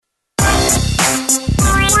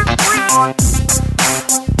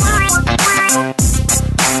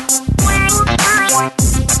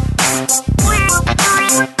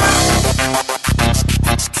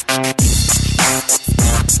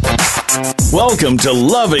Welcome to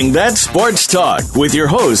Loving That Sports Talk with your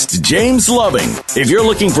host, James Loving. If you're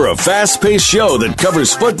looking for a fast-paced show that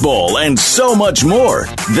covers football and so much more,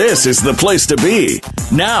 this is the place to be.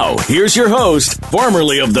 Now, here's your host,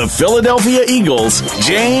 formerly of the Philadelphia Eagles,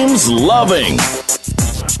 James Loving.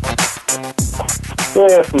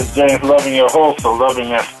 Yes, it's James Loving, your host of Loving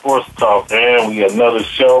That Sports Talk, and we got another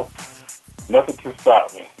show. Nothing can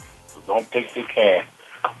stop me, so don't think you can.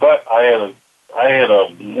 But I had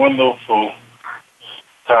a wonderful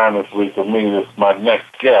time this week to meet my next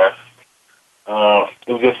guest.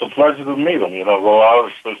 It was just a pleasure to meet him. Go out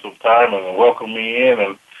and spend some time and welcome me in,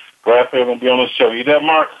 and glad for him to be on the show. You there,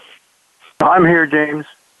 Mark? I'm here, James.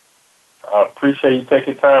 I appreciate you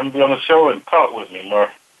taking time to be on the show and talk with me,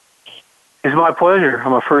 Mark. It's my pleasure.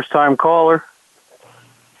 I'm a first-time caller.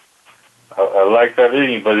 I like that in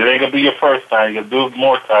you, but it ain't going to be your first time. You're going to do it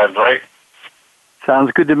more times, right?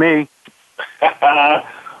 Sounds good to me.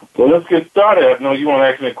 Well, let's get started. I know you want to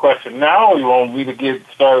ask me a question now, or you want me to get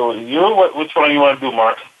started with you? Which one you want to do,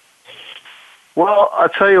 Mark? Well, I'll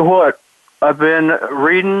tell you what. I've been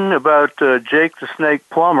reading about Jake the Snake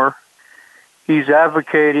Plumber. He's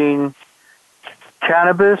advocating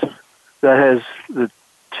cannabis that has the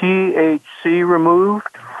THC removed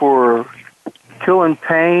for killing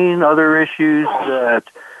pain, other issues that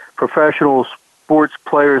professional sports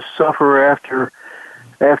players suffer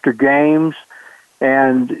after games.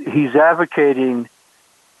 And he's advocating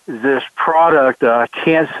this product. I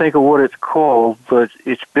can't think of what it's called, but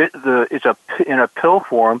it's in a pill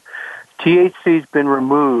form. THC's been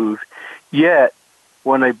removed, yet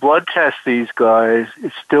when they blood test these guys,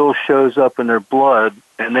 it still shows up in their blood,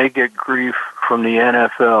 and they get grief from the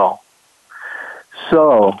NFL.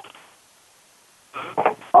 So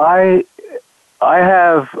I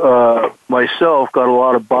have myself got a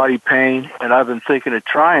lot of body pain, and I've been thinking of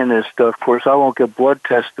trying this stuff. Of course, I won't get blood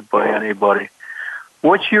tested by anybody.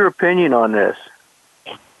 What's your opinion on this?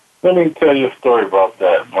 Let me tell you a story about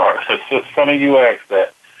that, Mark. It's just funny you asked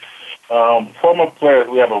that. Former players,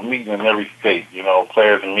 we have a meeting in every state.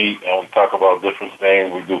 Players meet and we talk about different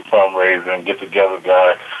things. We do fundraising, get together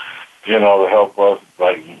guys, to help us,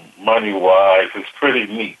 like money-wise. It's pretty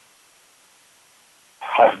neat.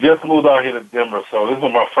 I just moved out here to Denver, so this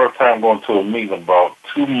was my first time going to a meeting about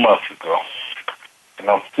 2 months ago. And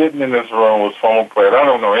I'm sitting in this room with former players. I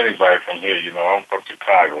don't know anybody from here, I'm from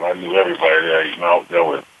Chicago, and I knew everybody there, out there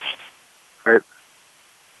with. Right.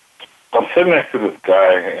 I'm sitting next to this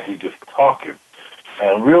guy, and he's just talking.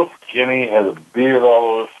 And real skinny, has a beard all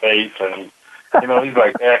over his face, and, he's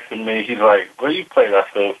like asking me, he's like, where you played? I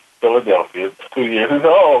said, Philadelphia, 2 years. He said,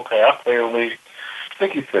 oh, okay, I played in the league. I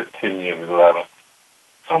think he said 10 years in Atlanta.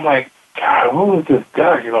 I'm like, God, who is this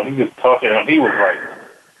guy? He was talking, and he was like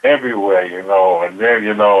everywhere, and then,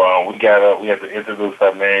 we got up, we had to introduce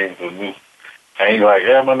our names, and he's like,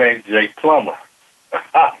 yeah, my name's Jake Plumber. I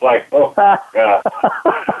was like, oh, God.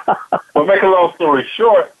 But make a long story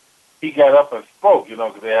short, he got up and spoke,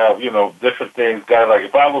 because they have, different things. Guys, like,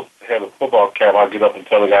 if I had a football cap, I'd get up and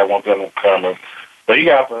tell the guy I want them to come. But he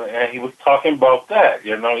got up and he was talking about that,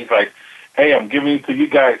 He's like, hey, I'm giving it to you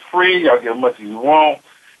guys free. Y'all get as much as you want.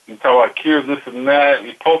 You talk about cures, this and that.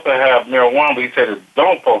 You're supposed to have marijuana, but he said it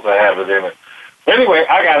don't supposed to have it in it. But anyway,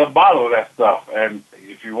 I got a bottle of that stuff. And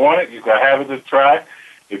if you want it, you can have it to try.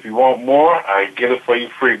 If you want more, I can get it for you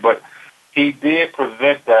free. But he did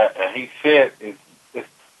present that, and he said it's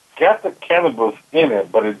got the cannabis in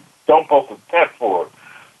it, but it don't supposed to test for it.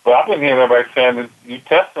 But I've been hearing everybody saying that you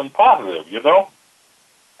test them positive,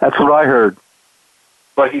 That's what I heard.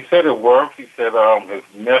 But he said it worked. He said his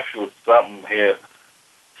nephew or something had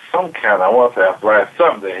some kind, I want to say arthritis,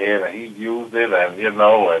 something they had, and he used it, and,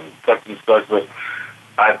 and such and such. But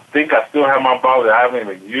I think I still have my bottle that I haven't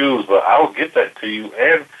even used, but I will get that to you.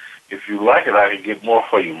 And if you like it, I can get more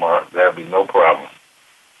for you, Mark. That'll be no problem.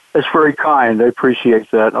 That's very kind. I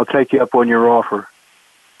appreciate that. I'll take you up on your offer.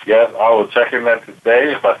 Yes, I will check in that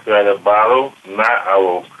today if I still have that bottle. If not, I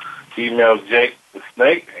will email Jake the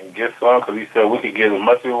Snake and get some, because he said we could get as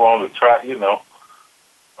much as we want to try,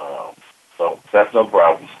 so that's no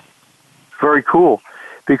problem. Very cool,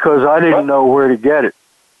 because I didn't know where to get it.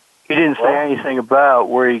 He didn't say anything about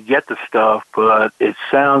where you get the stuff, but it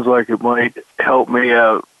sounds like it might help me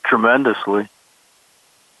out tremendously.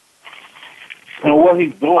 And what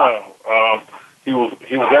he's doing, he was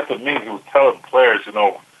at the meeting. He was telling players, he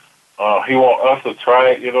want us to try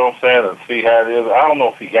it, and see how it is. I don't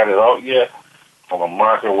know if he got it out yet on the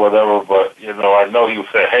market or whatever, but I know he would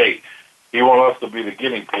say, hey, he want us to be the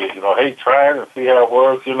guinea pig. Hey, try it and see how it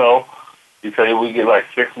works. He said we get like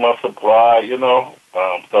 6 months supply.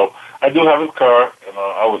 So I do have his card, and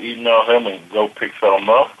I will email him and go pick something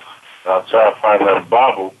up. I'll try to find that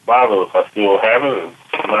bottle if I still have it.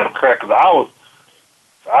 And let it crack. 'Cause I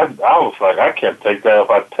was like, I can't take that if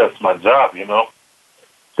I test my job, you know.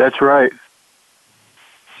 That's right.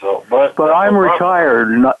 So, but I'm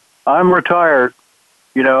retired. I'm retired,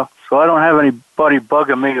 you know, so I don't have anybody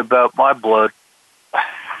bugging me about my blood.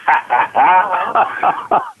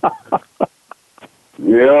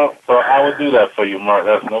 Yeah, so I would do that for you, Mark.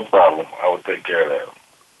 That's no problem. I would take care of that.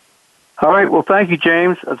 All right. Well, thank you,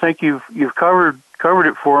 James. I think you've covered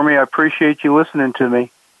it for me. I appreciate you listening to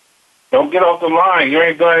me. Don't get off the line. You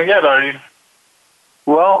ain't done it yet, are you?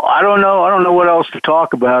 Well, I don't know. I don't know what else to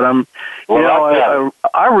talk about.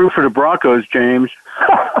 I root for the Broncos, James.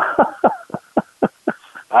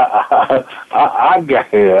 I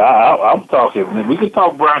got it. I'm talking. We can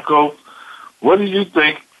talk Broncos. What do you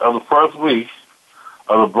think of the first week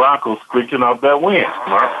of the Broncos squeaking out that win,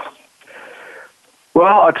 Mark?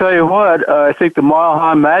 Well, I'll tell you what. I think the Mile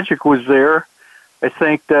High Magic was there. I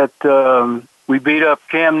think that we beat up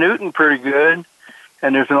Cam Newton pretty good,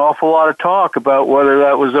 and there's an awful lot of talk about whether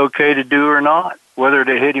that was okay to do or not, whether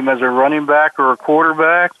to hit him as a running back or a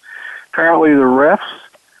quarterback. Apparently the refs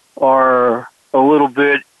are a little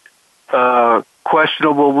bit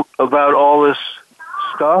questionable about all this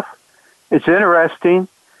stuff. It's interesting,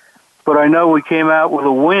 but I know we came out with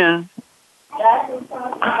a win.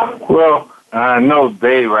 Well, I know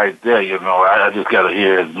Dave right there, you know. I just got to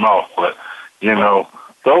hear his mouth, but, you know,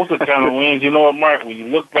 those are kind of wins. You know what, Mark, when you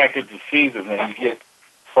look back at the season and you get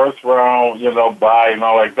first round, you know, bye and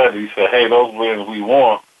all like that, you say, hey, those wins we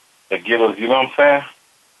won that get us, you know what I'm saying?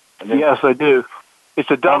 And then yes, I do.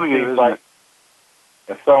 It's a W, isn't it?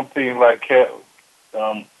 And some teams like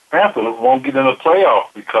Panthers won't get in the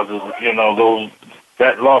playoffs because of, you know,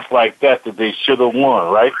 that loss like that they should have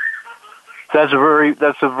won, right? That's a very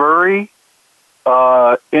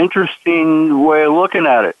interesting way of looking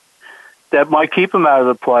at it. That might keep them out of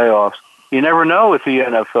the playoffs. You never know with the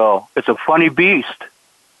NFL. It's a funny beast.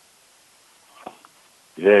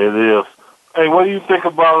 Yeah, it is. Hey, what do you think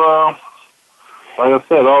about, like I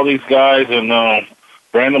said, all these guys and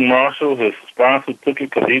Brandon Marshall, his sponsor took it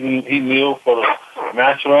because he kneeled for the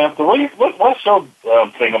national anthem. What's your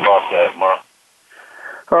thing about that, Mark?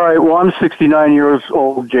 All right, well, I'm 69 years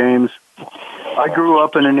old, James. I grew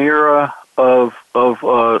up in an era of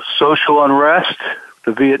social unrest,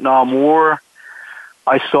 the Vietnam War.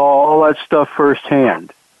 I saw all that stuff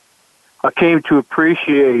firsthand. I came to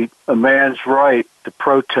appreciate a man's right to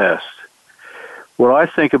protest. What I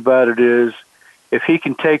think about it is, if he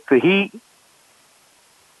can take the heat,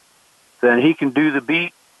 then he can do the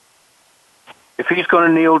beat. If he's going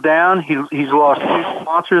to kneel down, he's lost 2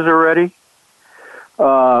 sponsors already.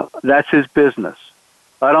 That's his business.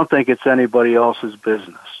 I don't think it's anybody else's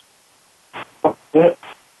business. Yeah.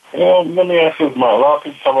 You know, let me ask you, Mark. A lot of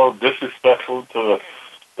people talk about disrespectful to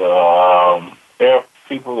the air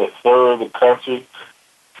people that serve the country,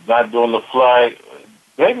 not doing the flag.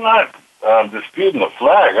 They're not disputing the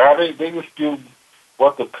flag, are they? They dispute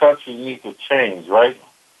what the country needs to change, right?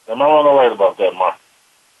 Am I wrong or right about that, Mark?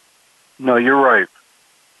 No, you're right.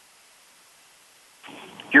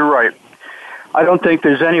 You're right. I don't think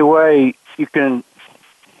there's any way you can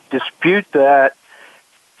dispute that.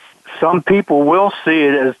 Some people will see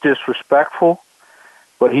it as disrespectful,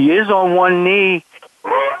 but he is on one knee.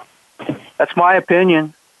 That's my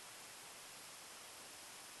opinion.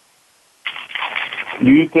 Do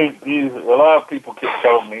you think a lot of people keep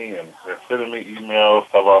telling me and they're sending me emails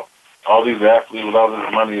about all these athletes with all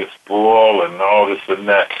this money is spoiled and all this and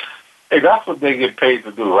that. Hey, that's what they get paid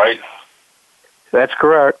to do, right? That's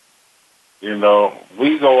correct. You know,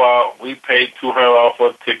 we go out, we pay $200 for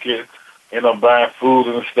a ticket, end up buying food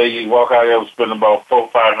in the state, you walk out there and spend about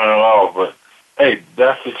 $400-500, but hey,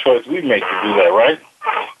 that's the choice we make to do that, right?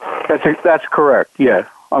 That's correct. Yeah,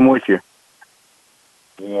 I'm with you.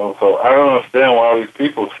 You know, so I don't understand why all these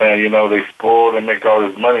people saying, you know, they spoil, they make all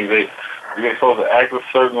this money. They're supposed to act a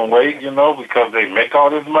certain way, you know, because they make all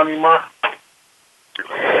this money, Mark.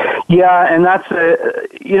 Yeah, and that's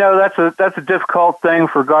a difficult thing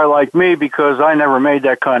for a guy like me because I never made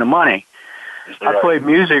that kind of money. Right. I played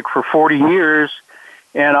music for 40 years,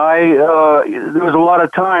 and there was a lot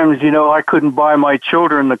of times, you know, I couldn't buy my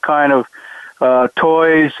children the kind of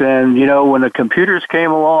toys, and, you know, when the computers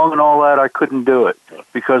came along and all that, I couldn't do it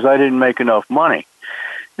because I didn't make enough money.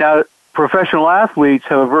 Now, professional athletes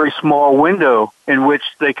have a very small window in which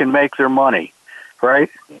they can make their money, right?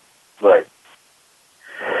 Right.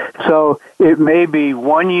 So it may be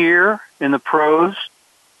 1 year in the pros,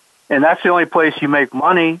 and that's the only place you make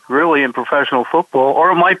money, really, in professional football,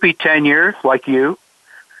 or it might be 10 years, like you,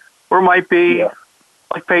 or it might be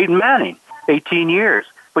like Peyton Manning, 18 years.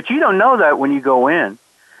 But you don't know that when you go in.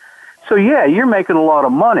 So yeah, you're making a lot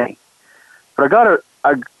of money. But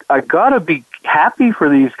I gotta be happy for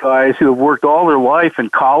these guys who have worked all their life in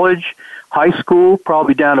college, high school,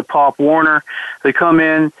 probably down to Pop Warner. They come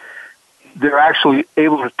in, they're actually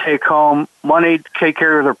able to take home money, take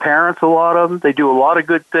care of their parents, a lot of them. They do a lot of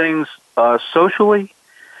good things socially.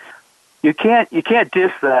 You can't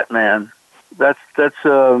diss that, man. That's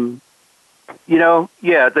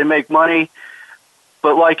yeah, they make money,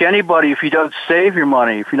 but like anybody, if you don't save your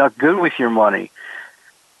money, if you're not good with your money,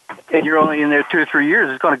 and you're only in there 2 or 3 years,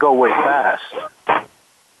 it's going to go away fast.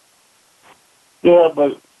 Yeah,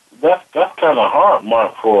 but that's kind of hard,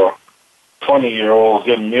 Mark, for 20-year-olds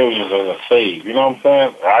getting millions in a save. You know what I'm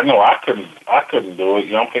saying? I know I couldn't do it.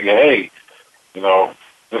 You know, I'm thinking, hey,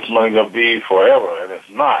 this money gonna be forever, and it's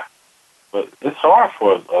not. But it's hard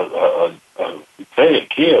for say a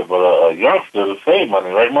kid, but a youngster to save money,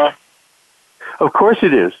 right, Mark? Of course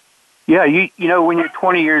it is. Yeah, you know, when you're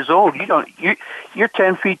 20 years old, you're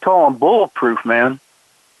 10 feet tall and bulletproof, man.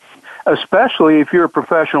 Especially if you're a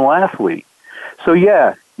professional athlete. So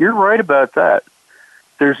yeah, you're right about that.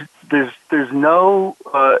 There's no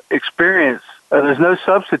experience. There's no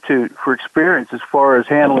substitute for experience as far as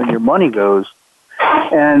handling your money goes.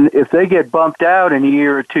 And if they get bumped out in a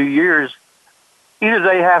year or 2 years, either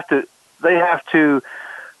they have to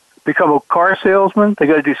become a car salesman. They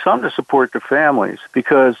got to do something to support their families,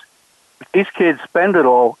 because if these kids spend it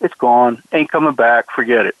all, it's gone, ain't coming back.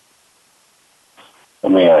 Forget it.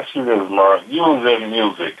 Let me ask you this, Mark. You was in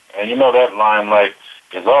music, and you know that limelight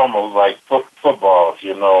is almost like football.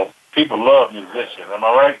 You know, people love musicians. Am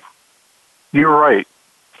I right? You're right.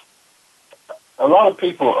 A lot of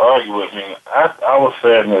people argue with me. I was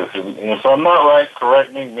saying this, and if I'm not right,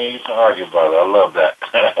 correct me. You can argue about it. I love that.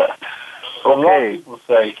 But a lot of people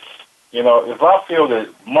say, if I feel that,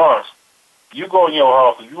 Mark, you go in your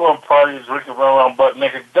house, if you want to party, drinking around butt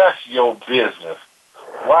naked, that's your business.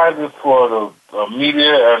 Why is it for the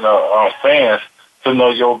media and our fans to know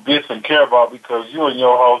your business and care about, because you in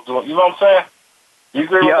your house doing, you know what I'm saying? You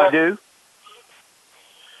agree with that? Yeah, I do.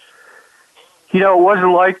 It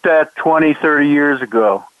wasn't like that 20, 30 years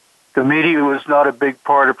ago. The media was not a big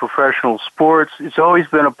part of professional sports. It's always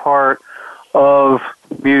been a part of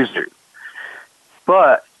music.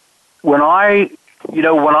 But when I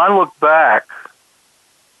look back,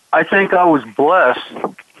 I think I was blessed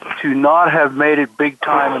to not have made it big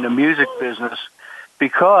time in the music business,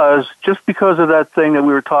 because of that thing that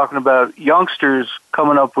we were talking about, youngsters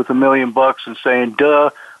coming up with $1 million and saying, duh,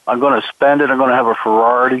 I'm going to spend it. I'm going to have a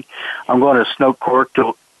Ferrari. I'm going to smoke cork till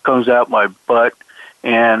it comes out my butt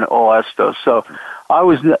and all that stuff. So I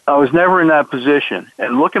was never in that position.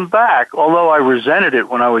 And looking back, although I resented it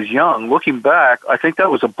when I was young, looking back, I think that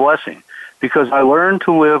was a blessing, because I learned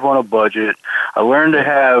to live on a budget. I learned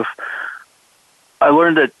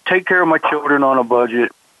to take care of my children on a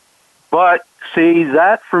budget. But see,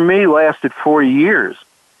 that for me lasted 4 years.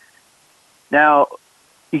 Now,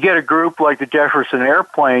 you get a group like the Jefferson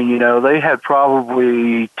Airplane, they had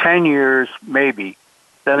probably 10 years, maybe.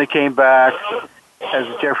 Then they came back as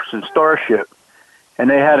the Jefferson Starship, and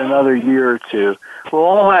they had another year or two. Well,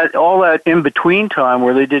 all that in between time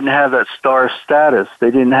where they didn't have that star status,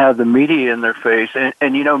 they didn't have the media in their face, and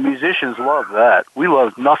musicians love that. We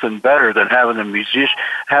love nothing better than having a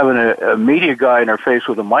media guy in our face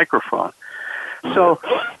with a microphone. So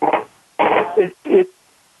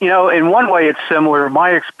in one way it's similar.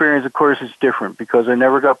 My experience, of course, is different, because I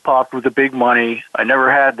never got popped with the big money. I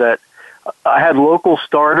never had that. I had local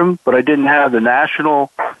stardom, but I didn't have the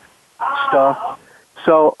national stuff.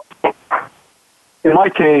 So in my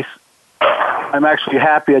case, I'm actually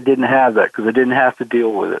happy I didn't have that, because I didn't have to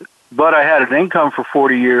deal with it. But I had an income for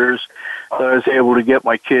 40 years that I was able to get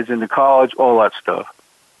my kids into college, all that stuff.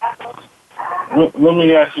 Let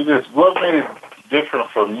me ask you this. What made it different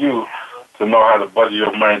from you to know how to budget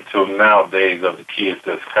your money to nowadays of the kids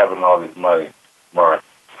that's having all this money, Mark?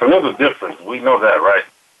 So there's a difference. We know that, right?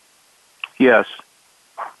 Yes.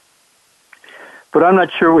 But I'm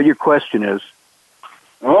not sure what your question is.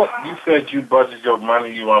 Well, you said you budget your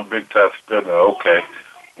money, you want big time spending. Okay.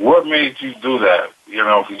 What made you do that?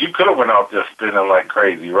 Because you could have went out there spending like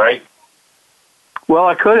crazy, right? Well,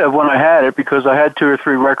 I could have when I had it, because I had 2 or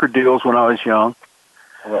 3 record deals when I was young.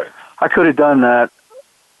 Right. I could have done that.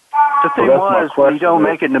 The thing was, when you don't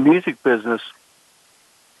make it in the music business,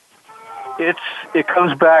 it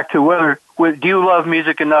comes back to do you love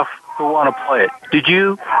music enough to want to play it? Did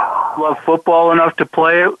you love football enough to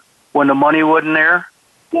play it when the money wasn't there?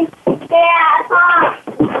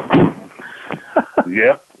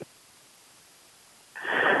 Yep.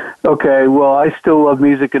 Okay, well, I still love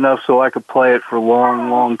music enough so I could play it for a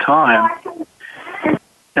long, long time.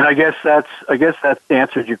 And I guess that's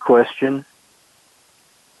answered your question.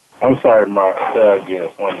 I'm sorry, Mark. Say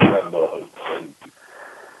again.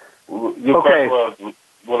 Your question was,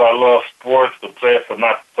 would I love sports to play it for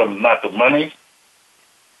not the money?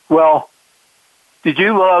 Well, did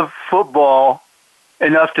you love football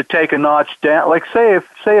enough to take a notch down? Like, say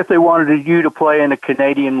if they wanted you to play in a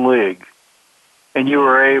Canadian league, and you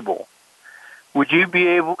were able, would you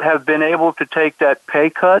have been able to take that pay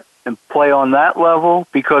cut and play on that level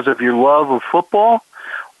because of your love of football?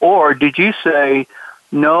 Or did you say,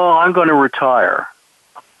 no, I'm going to retire?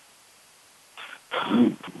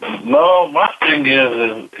 No, my thing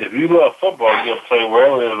is if you love football, you'll play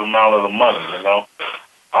wherever there's an amount of the money,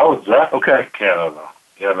 I was drafted in Canada.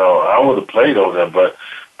 I would have played over there, but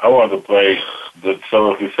I wanted to play.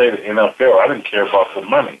 So if you say the NFL, I didn't care about the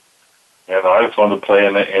money. I just wanted to play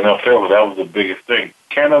in the NFL, but that was the biggest thing.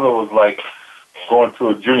 Canada was like going to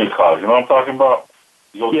a junior college. You know what I'm talking about?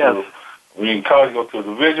 When you're in college, you go to a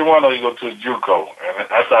Division I or you go to a JUCO. And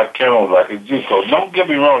I thought Canada was like a JUCO. Don't get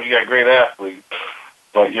me wrong, you got great athletes.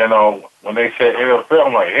 But, when they said NFL,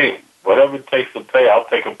 I'm like, hey, whatever it takes to pay, I'll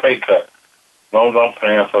take a pay cut. As long as I'm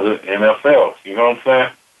paying for the NFL. You know what I'm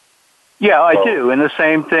saying? Yeah, I do. And the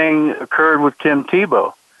same thing occurred with Tim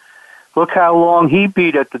Tebow. Look how long he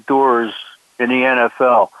beat at the doors in the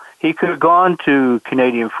NFL. He could have gone to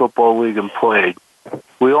Canadian Football League and played.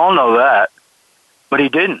 We all know that. But he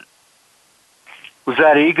didn't. Was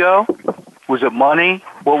that ego? Was it money?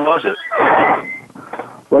 What was it?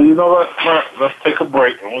 Well, you know what, Mark? Let's take a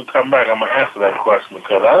break. And when we come back, I'm going to answer that question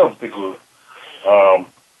because I don't think it was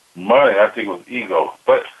money. I think it was ego.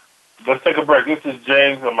 But let's take a break. This is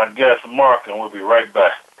James and my guest, Mark, and we'll be right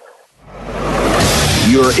back.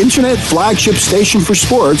 Your internet flagship station for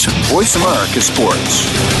sports, Voice America Sports.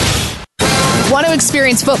 Want to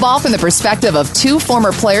experience football from the perspective of two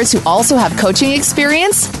former players who also have coaching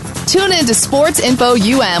experience? Tune in to Sports Info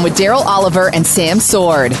UM with Daryl Oliver and Sam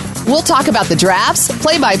Sword. We'll talk about the drafts,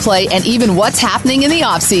 play-by-play, and even what's happening in the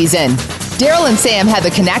offseason. Daryl and Sam have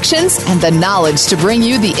the connections and the knowledge to bring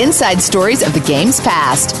you the inside stories of the game's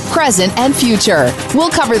past, present, and future. We'll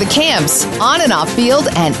cover the camps, on and off field,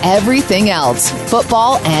 and everything else,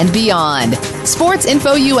 football and beyond. Sports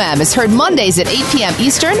Info UM is heard Mondays at 8 p.m.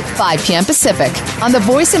 Eastern, 5 p.m. Pacific on the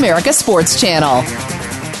Voice America Sports Channel.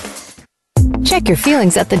 Check your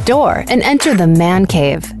feelings at the door and enter the Man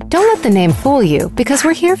Cave. Don't let the name fool you, because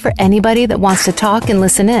we're here for anybody that wants to talk and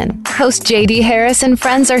listen in. Host J.D. Harris and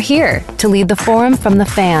friends are here to lead the forum from the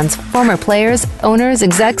fans, former players, owners,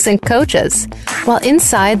 execs, and coaches. While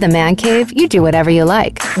inside the Man Cave, you do whatever you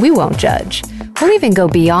like. We won't judge. We'll even go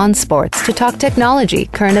beyond sports to talk technology,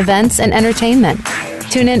 current events, and entertainment.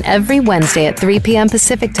 Tune in every Wednesday at 3 p.m.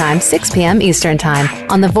 Pacific Time, 6 p.m. Eastern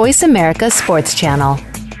Time on the Voice America Sports Channel.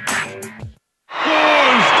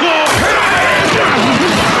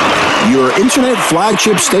 Your internet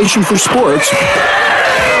flagship station for sports,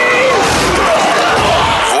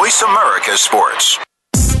 Voice America Sports.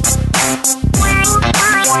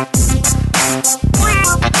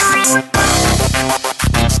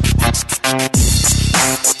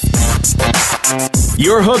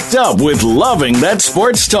 You're hooked up with Loving That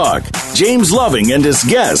Sports Talk. James Loving and his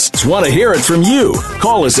guests want to hear it from you.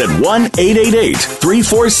 Call us at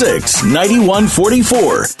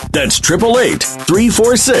 1-888-346-9144. That's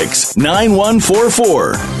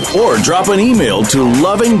 888-346-9144. Or drop an email to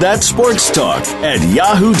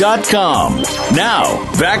lovingthatsportstalk@yahoo.com. Now,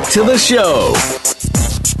 back to the show.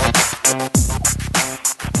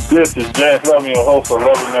 This is James Loving, your host of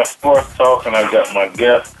Loving That Sports Talk, and I got my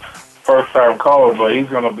guest, first-time caller, but he's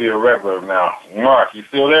going to be a regular now. Mark, you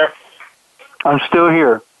still there? I'm still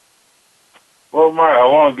here. Well, Mark, I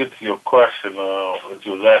want to get to your question that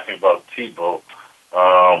you was asking about Tebow.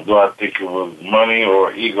 Do I think it was money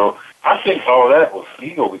or ego? I think all that was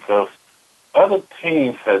ego because other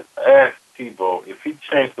teams had asked Tebow if he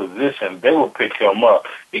changed position, they would pick him up.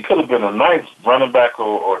 He could have been a nice running back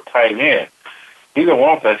or tight end. He didn't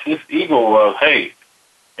want that. His ego was, hey,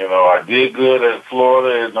 I did good at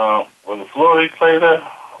Florida, and was it Florida he played at?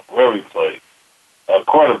 Where he played?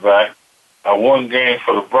 Quarterback. I won games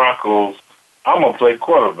for the Broncos. I'm going to play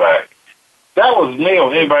quarterback. That was me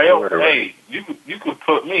or anybody else. Hey, you could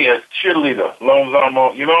put me as cheerleader as long as I'm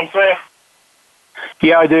on, you know what I'm saying?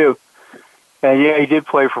 Yeah, I do. And yeah, he did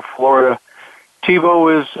play for Florida.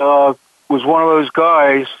 Tebow was one of those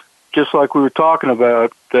guys, just like we were talking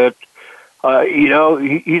about, that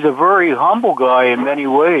he's a very humble guy in many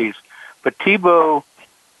ways, but Tebow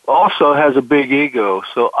also has a big ego.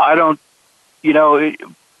 So I don't,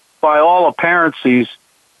 by all appearances,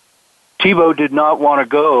 Tebow did not want to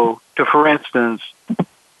go to, for instance,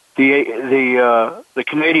 the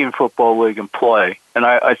Canadian Football League and play. And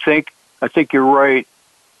I think you're right.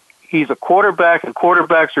 He's a quarterback, and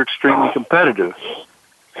quarterbacks are extremely competitive.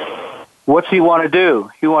 What's he want to do?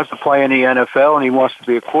 He wants to play in the NFL, and he wants to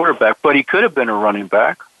be a quarterback. But he could have been a running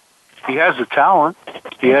back. He has the talent.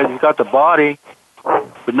 He's got the body.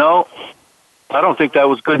 But no, I don't think that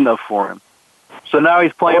was good enough for him. So now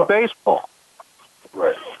he's playing baseball.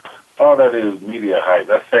 Right. All that is media hype.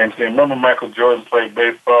 That same thing. Remember Michael Jordan played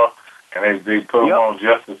baseball, and they put him on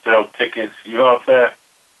just to sell tickets? You know what I'm saying?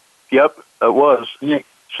 Yep, it was. He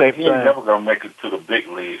ain't never going to make it to the big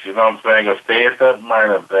leagues. You know what I'm saying? He'll stay at that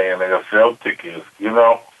minor thing, and they're going to sell tickets, you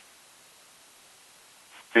know?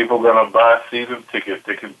 People are going to buy season tickets.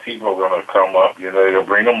 Thinking people are going to come up. You know, they'll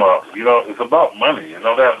bring them up. You know, it's about money. You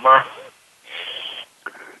know that, Mark?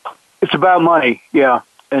 It's about money, yeah.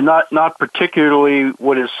 And not particularly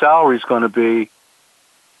what his salary is going to be,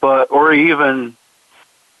 or even,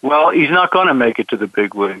 well, he's not going to make it to the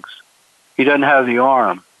big leagues. He doesn't have the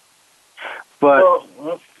arm. But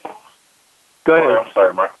go ahead. I'm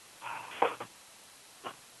sorry, Mark.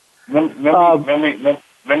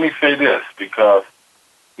 Let me say this, because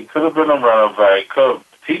he could have been a runner back.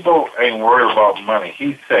 Tebow ain't worried about money.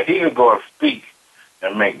 He said he could go and speak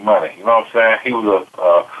and make money. You know what I'm saying? He was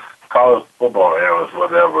a college football analyst,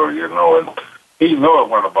 whatever, you know, and he knew it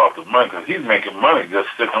wasn't about the money, because he's making money just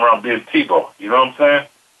sitting around being Tebow. You know what I'm saying?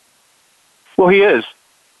 Well, he is.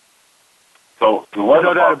 So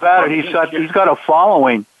no doubt about it. He's got a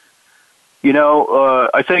following. You know,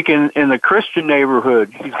 I think in the Christian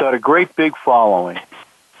neighborhood, he's got a great big following.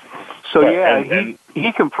 So yeah,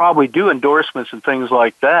 he can probably do endorsements and things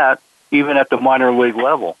like that, even at the minor league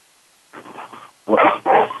level.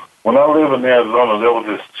 When I lived in Arizona, there was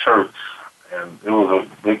this church, and it was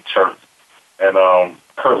a big church, and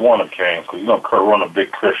Kurt Warner came, because you know Kurt Warner,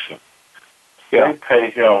 big Christian. Yeah. They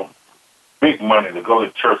paid him big money to go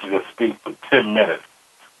to church and just speak for 10 minutes.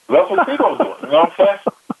 That's what he was doing, you know what I'm saying?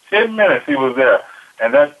 10 minutes he was there,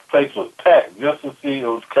 and that place was packed just to see it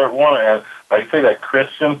was Kurt Warner and, like you say, that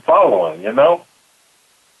Christian following, you know?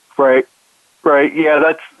 Right.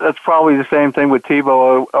 Yeah, that's probably the same thing with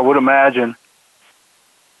Tebow, I would imagine.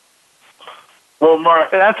 Well,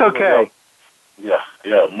 Mark, and that's okay. Yeah,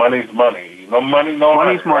 money's money. You know, money, no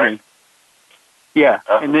money. Money's money. Right? Yeah,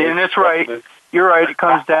 and that's right. You're right. It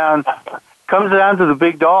comes down to the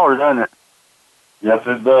big dollar, doesn't it? Yes,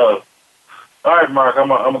 it does. All right, Mark, I'm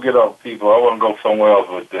gonna get off people. I want to go somewhere else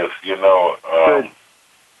with this. You know, good.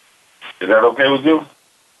 Is that okay with you?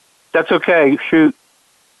 That's okay. Shoot.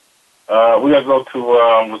 We gotta go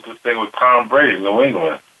to with this thing with Tom Brady, New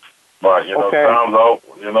England. But you know, okay. Tom's out.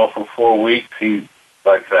 You know, for 4 weeks. He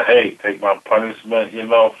like said, "Hey, take my punishment." You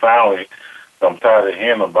know, finally, I'm tired of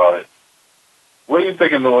hearing about it. What do you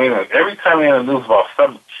think of New England? Every time you hear the news about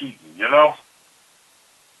something cheating, you know?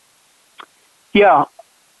 Yeah,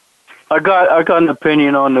 I got an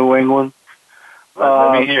opinion on New England.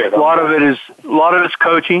 Let me hear it. A lot of it's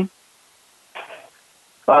coaching.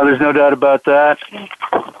 There's no doubt about that.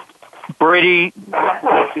 Brady is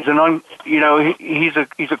he's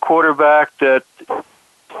a quarterback that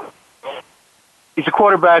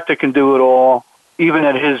can do it all, even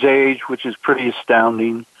at his age, which is pretty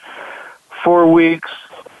astounding. 4 weeks,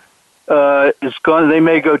 they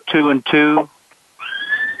may go 2-2.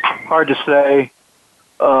 Hard to say.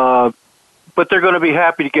 But they're going to be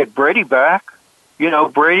happy to get Brady back.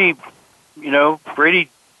 Brady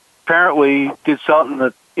apparently did something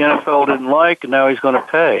that the NFL didn't like, and now he's going to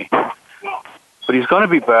pay. But he's going to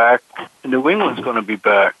be back, and New England's going to be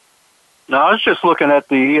back. Now, I was just looking at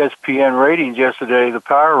the ESPN ratings yesterday, the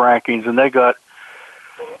power rankings, and they got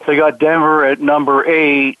Denver at number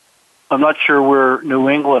 8. I'm not sure where New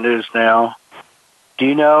England is now. Do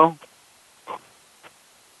you know?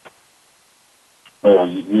 Well,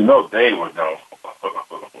 you know Dave would know.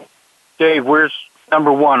 Dave, where's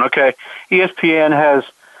number 1? Okay. ESPN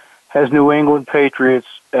has New England Patriots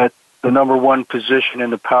at the number 1 position in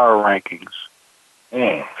the power rankings.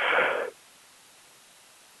 Mm.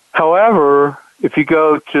 However, if you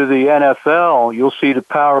go to the NFL, you'll see the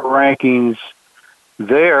power rankings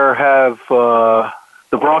there have the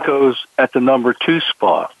Broncos at the number 2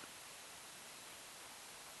 spot.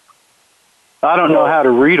 I don't know how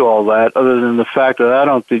to read all that, other than the fact that I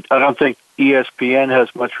don't think ESPN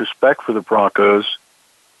has much respect for the Broncos.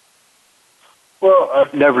 Well, I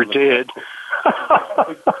never did.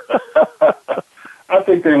 I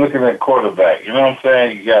think they're looking at quarterback. You know what I'm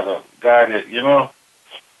saying? You got a guy that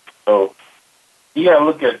so you got to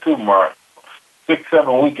look at too, Mark.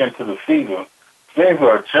 6-7 weeks into the season, things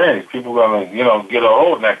are changed. People are going to, get a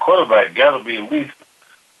hold, and that quarterback got to be at least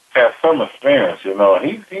have some experience, He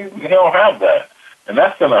don't have that. And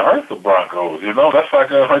that's going to hurt the Broncos, That's like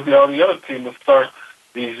going to hurt all the other teams to start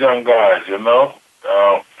these young guys,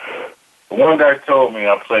 One guy told me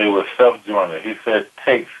I played with Seth Joyner. He said it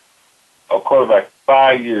takes a quarterback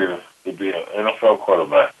 5 years to be an NFL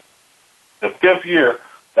quarterback. The 5th year,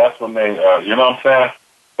 that's when they, you know what I'm saying?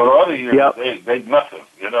 For the other years, they nothing,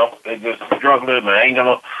 They just struggling and ain't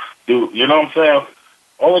going to do, you know what I'm saying?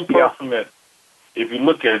 Only person that, if you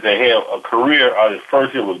look at it, they had a career out of his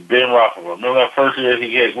first year was Ben Roethlisberger. Remember that first year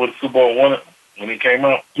he had went Super Bowl and won it when he came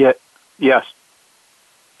out? Yeah. Yes.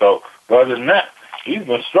 So, other than that, he's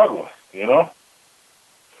been struggling,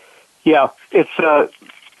 Yeah, it's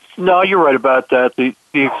no, you're right about that. The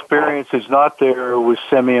experience is not there with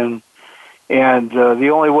Simeon, and the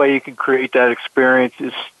only way you can create that experience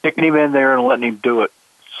is sticking him in there and letting him do it.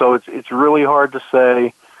 So it's really hard to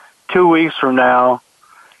say. 2 weeks from now,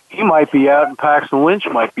 he might be out and Paxton Lynch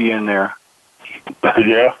might be in there.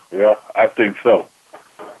 Yeah, I think so.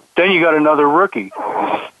 Then you got another rookie.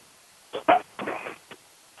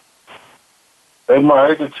 They might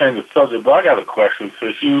have to change the subject, but I got a question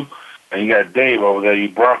since you and you got Dave over there, you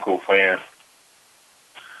Bronco fans.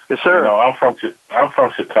 Yes, sir. I'm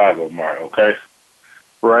from Chicago, Mark. Okay.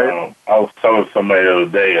 Right. I was telling somebody the other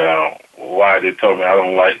day why they told me I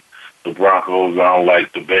don't like the Broncos, I don't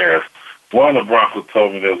like the Bears. One of the Broncos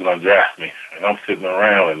told me they was going to draft me, and I'm sitting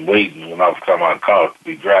around and waiting when I was coming out of college to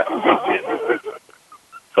be drafted.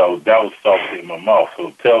 So that was salty in my mouth.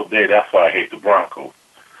 So tell Dave that's why I hate the Broncos.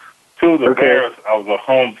 To the Bears, I was a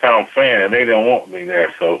hometown fan, and they didn't want me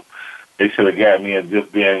there, so they should have got me and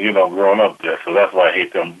just being, growing up there. So that's why I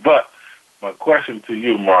hate them. But my question to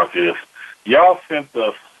you, Mark, is y'all sent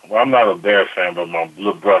us, well, I'm not a Bears fan, but my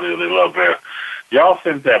little brother, they love Bears. Y'all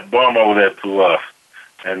sent that bum over there to us,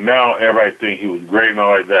 and now everybody think he was great and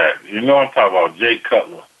all like that. I'm talking about Jake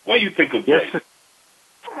Cutler. What do you think of Jake? Yes.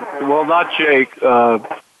 Well, not Jake.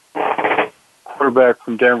 Quarterback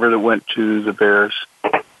from Denver that went to the Bears.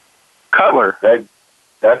 Cutler.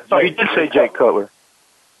 That's Jake. He did say Jake Cutler.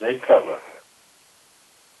 Jake Cutler.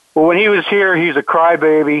 Well, when he was here, he's a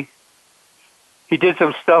crybaby. He did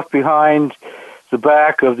some stuff behind the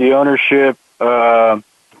back of the ownership.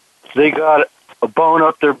 They got a bone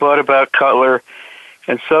up their butt about Cutler,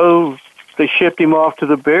 and so they shipped him off to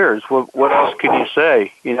the Bears. What else can you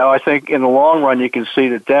say? I think in the long run you can see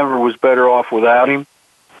that Denver was better off without him,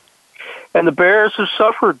 and the Bears have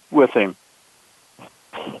suffered with him.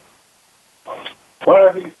 Why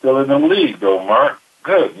is he still in the league, though, Mark?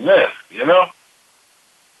 Goodness,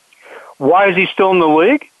 Why is he still in the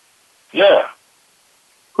league? Yeah.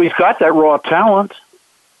 Well, he's got that raw talent.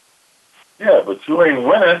 Yeah, but you ain't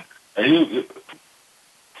winning, and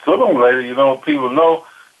sooner or later, people know,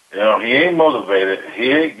 he ain't motivated.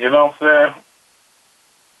 He ain't, you know what I'm saying?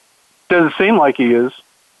 Doesn't seem like he is.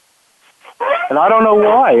 And I don't know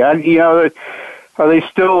why. Are they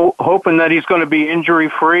still hoping that he's going to be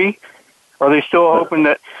injury-free? Are they still hoping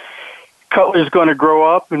that Cutler's going to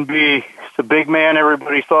grow up and be the big man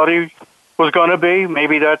everybody thought he was going to be?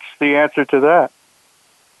 Maybe that's the answer to that.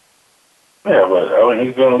 Yeah, but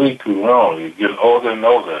he's been in the league too long. He's getting older and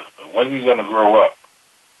older. When are you going to grow up?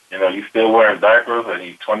 He's still wearing diapers and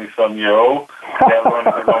he's 20-something years old. You got to learn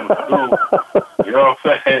to go to school. You know what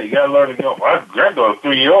I'm saying? You got to learn to go. My granddaughter's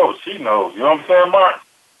 3-year-old. She knows. You know what I'm saying, Mark?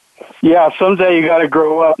 Yeah, someday you got to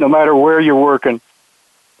grow up no matter where you're working.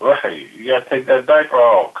 Right. You got to take that diaper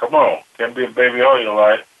off. Come on. Can't be a baby all your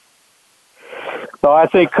life. So I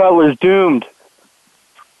think Cutler's doomed.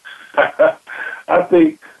 I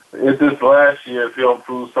think it's this last year if he'll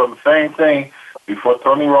prove something. Same thing before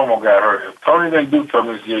Tony Romo got hurt. If Tony didn't do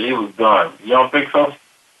something this year, he was done. You don't think so?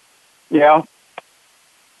 Yeah.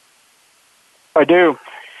 I do.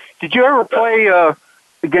 Did you ever play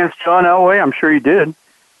against John Elway? I'm sure you did.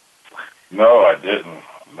 No, I didn't.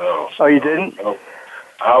 No. Oh, you didn't? No.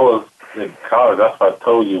 I was in college. That's what I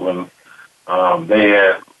told you when they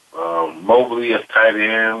had Mobley as tight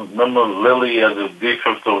end. Remember Lilly as a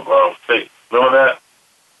defensive state. Remember that?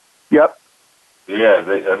 Yep. Yeah,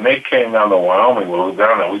 they came down to Wyoming. When we were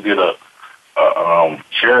down there, we did a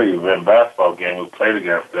charity event basketball game. We played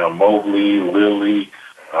against them. Mobley, Lilly.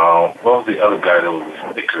 What was the other guy that was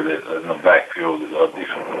a sticker that in the backfield,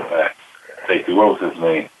 defensive back? Safety. What was his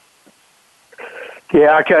name?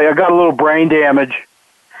 Yeah, okay. I got a little brain damage.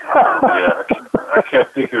 Yeah, I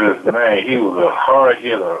kept thinking of his name. He was a hard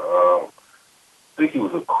hitter. I think he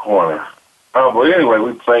was a corner. But anyway,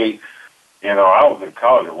 we played. I was in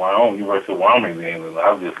college at Wyoming, University of Wyoming, and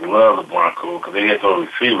I just loved the Broncos because they had those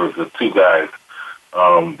receivers, the two guys.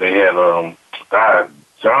 They had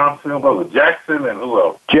Johnson, what was it, Jackson, and who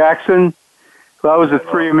else? Jackson. That was the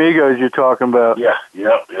Three Amigos you're talking about. Yeah,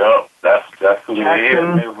 yep. That's who they is.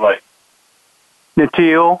 And it was like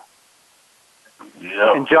Natil.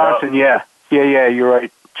 Yeah. And Johnson, yeah, you're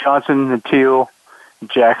right. Johnson, Natil,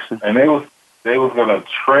 Jackson. And they was going to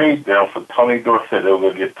trade them for Tony Dorsett. They were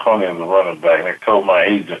going to get Tony as a running back. And they told my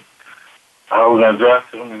agent I was going to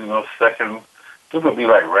draft him, second. It was going to be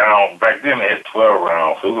like round. Back then they had 12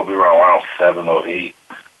 rounds, so it was going to be around round 7 or 8.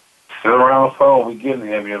 Still around 4, we getting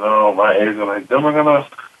him, my agent like, then we're going to.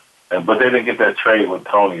 But they didn't get that trade with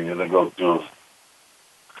Tony. They didn't go through.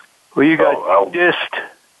 Well, you got dissed.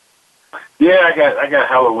 Yeah, I got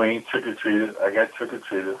Halloween trick-or-treated. I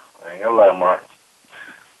ain't gonna lie, Mark.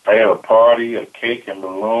 I had a party, a cake and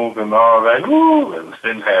balloons and all that. Woo! And it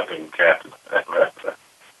didn't happen, Captain.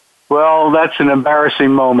 Well, that's an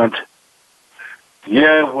embarrassing moment.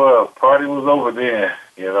 Yeah, it was. Party was over then,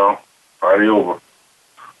 Party over.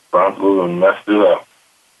 Broncos messed it up.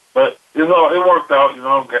 But, it worked out,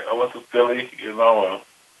 I went to Philly, and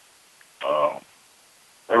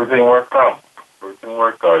everything worked out. Everything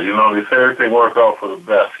worked out. They say everything worked out for the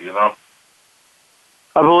best,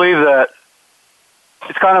 I believe that.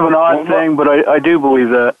 It's kind of an odd thing, but I do believe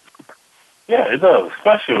that. Yeah, it does,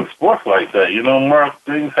 especially in sports like that. Mark,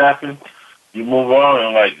 things happen. You move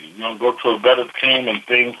on and, go to a better team and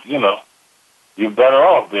things, you're better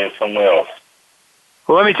off being somewhere else.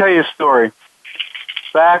 Well, let me tell you a story.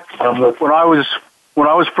 Back when I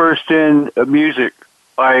was first in music,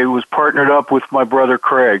 I was partnered up with my brother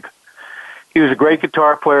Craig. He was a great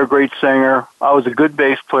guitar player, great singer. I was a good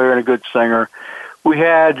bass player and a good singer. We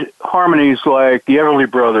had harmonies like the Everly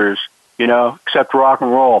Brothers, except rock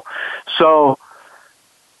and roll. So,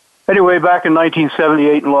 anyway, back in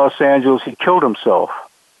 1978 in Los Angeles, he killed himself.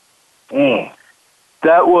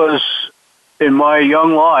 That was, in my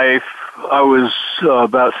young life, I was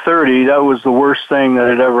about 30. That was the worst thing that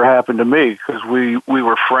had ever happened to me because we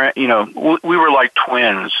were we were like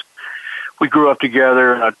twins. We grew up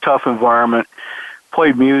together in a tough environment,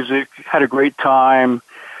 played music, had a great time.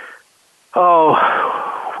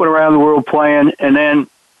 Went around the world playing, and then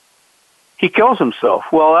he kills himself.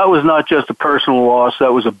 Well, that was not just a personal loss,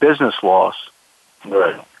 that was a business loss.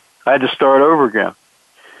 Right. I had to start over again.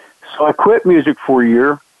 So I quit music for a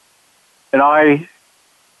year, and I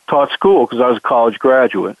taught school because I was a college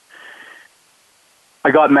graduate. I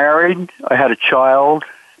got married, I had a child,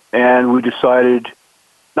 and we decided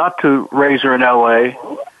not to raise her in L.A.,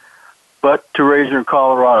 but to raise her in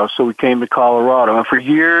Colorado. So we came to Colorado. And for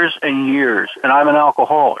years and years, and I'm an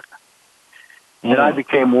alcoholic, and I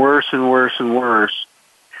became worse and worse and worse.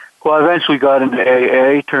 Well, I eventually got into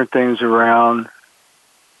AA, turned things around,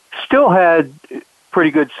 still had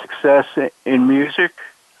pretty good success in music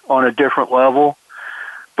on a different level.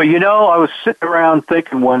 But, I was sitting around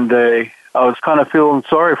thinking one day, I was kind of feeling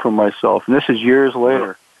sorry for myself, and this is years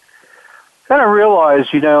later. Then I realized,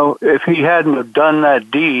 if he hadn't have done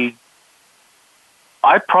that deed,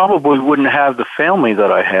 I probably wouldn't have the family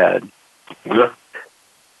that I had. Yeah.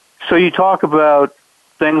 So you talk about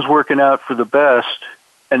things working out for the best,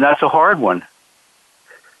 and that's a hard one.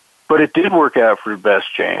 But it did work out for the best,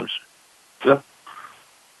 James. Yeah.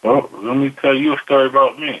 Well, let me tell you a story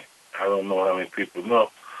about me. I don't know how many people know.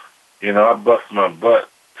 I busted my butt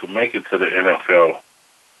to make it to the NFL.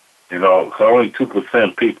 Only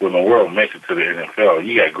 2% people in the world make it to the NFL.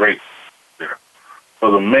 You got great there. So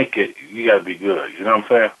to make it, you got to be good. You know what I'm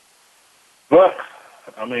saying? But,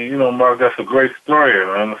 Mark, that's a great story. And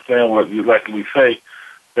I understand what you like we say,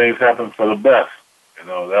 things happen for the best.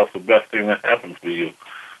 That's the best thing that happened for you.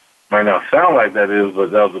 Might not sound like that is, but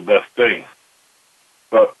that was the best thing.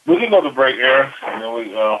 But we can go to break, Aaron, and then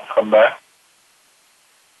we come back.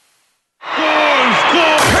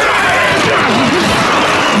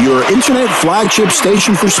 Your internet flagship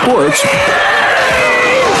station for sports.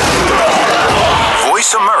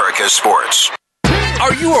 Voice America Sports.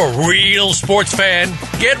 Are you a real sports fan?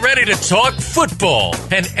 Get ready to talk football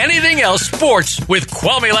and anything else sports with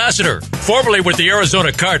Kwame Lassiter. Formerly with the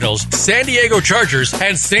Arizona Cardinals, San Diego Chargers,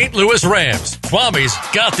 and St. Louis Rams, Kwame's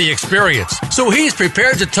got the experience, so he's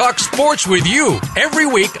prepared to talk sports with you every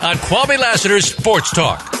week on Kwame Lassiter's Sports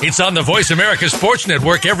Talk. It's on the Voice America Sports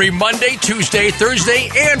Network every Monday, Tuesday, Thursday,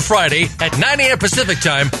 and Friday at 9 a.m. Pacific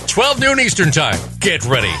Time, 12 noon Eastern Time. Get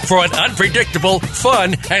ready for an unpredictable,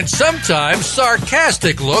 fun, and sometimes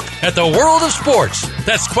sarcastic look at the world of sports.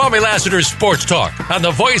 That's Kwame Lassiter's Sports Talk on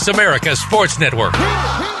the Voice America Sports Network.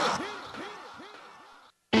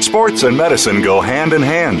 Sports and medicine go hand in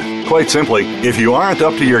hand. Quite simply, if you aren't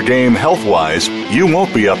up to your game health-wise, you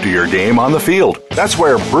won't be up to your game on the field. That's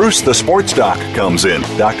where Bruce the Sports Doc comes in.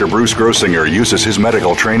 Dr. Bruce Grossinger uses his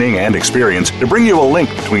medical training and experience to bring you a link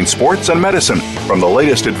between sports and medicine, from the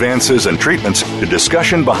latest advances and treatments to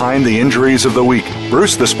discussion behind the injuries of the week.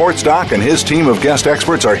 Bruce the Sports Doc and his team of guest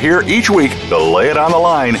experts are here each week to lay it on the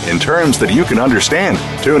line in terms that you can understand.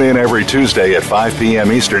 Tune in every Tuesday at 5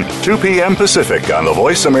 p.m. Eastern, 2 p.m. Pacific on the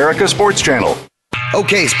Voice America Sports Channel.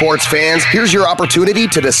 Okay, sports fans, here's your opportunity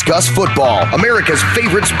to discuss football, America's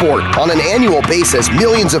favorite sport. On an annual basis,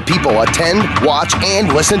 millions of people attend, watch,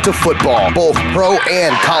 and listen to football, both pro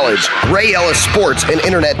and college. Ray Ellis Sports, an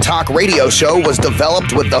internet talk radio show, was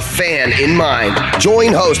developed with the fan in mind.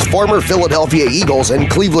 Join host, former Philadelphia Eagles and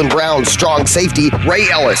Cleveland Browns strong safety Ray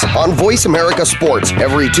Ellis on Voice America Sports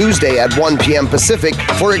every Tuesday at 1 p.m. Pacific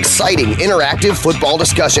for exciting, interactive football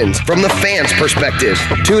discussions from the fans' perspective.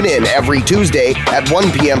 Tune in every Tuesday at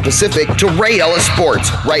 1 p.m. Pacific to Ray Ellis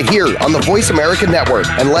Sports, right here on the Voice America Network.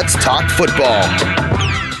 And let's talk football.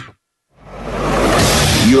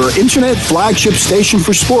 Your internet flagship station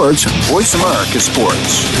for sports, Voice America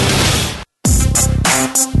Sports.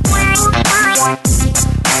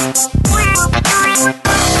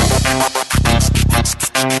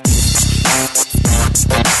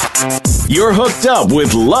 You're hooked up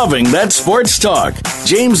with Loving That Sports Talk.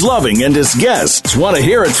 James Loving and his guests want to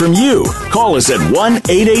hear it from you. Call us at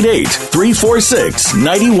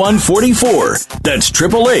 1-888-346-9144. That's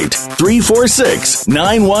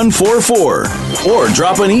 888-346-9144. Or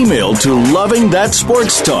drop an email to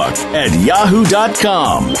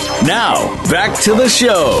lovingthatsportstalk@yahoo.com. Now, back to the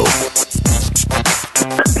show.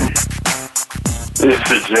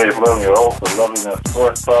 This is James Loving, your host of Loving That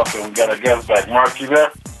Sports Talk, and we got a guest back. Mark, you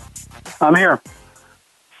there? I'm here.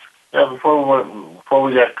 Yeah, before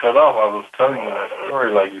we got cut off, I was telling you that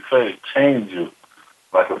story, like you say, it changed you.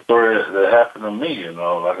 Like a story that happened to me, you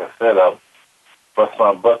know. Like I said, I bust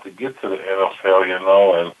my butt to get to the NFL, you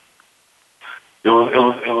know, and it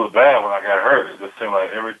was bad when I got hurt. It just seemed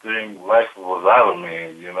like everything, life was out of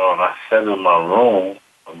me, you know, and I sat in my room,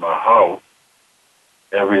 in my house,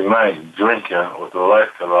 every night drinking with the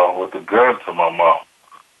lights cut off, with the gun to my mouth.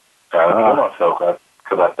 Trying to kill myself, because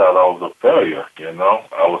I thought I was a failure, you know.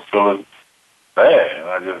 I was feeling bad, and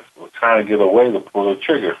I just was trying to get away to pull the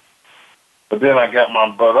trigger. But then I got my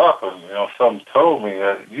butt up, and, you know, something told me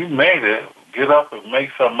that you made it. Get up and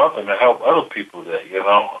make something up and to help other people that, you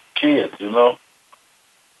know, kids, you know.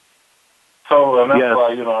 So, and that's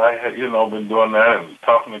why, you know, I had, you know, been doing that and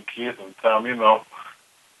talking to kids and telling them, you know,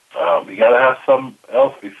 you got to have something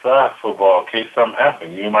else besides football in case something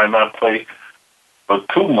happens. You might not play for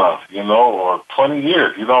 2 months, you know, or 20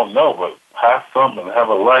 years. You don't know, but have something, have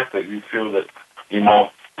a life that you feel that, you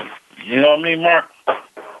know what I mean, Mark?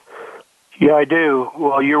 Yeah, I do.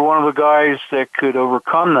 Well, you're one of the guys that could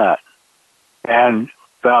overcome that and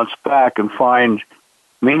bounce back and find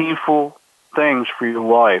meaningful things for your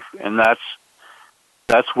life, and that's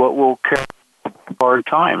what will carry hard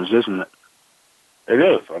times, isn't it? It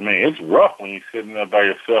is. I mean, it's rough when you're sitting there by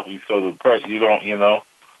yourself and you're so depressed. You don't, you know,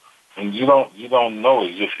 and you don't know.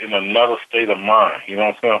 It's just in another state of mind. You know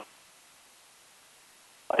what I'm saying?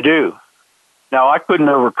 I do. Now, I couldn't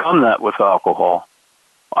overcome that with alcohol.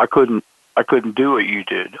 I couldn't do what you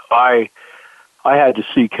did. I had to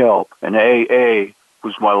seek help, and AA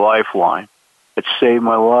was my lifeline. It saved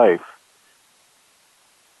my life.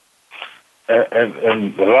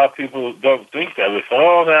 And a lot of people don't think that. They say,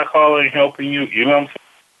 oh, alcohol ain't helping you. You know what I'm saying?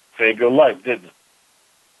 Saved your life, didn't it?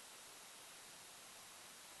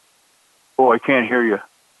 Oh, I can't hear you.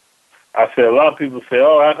 I said a lot of people say,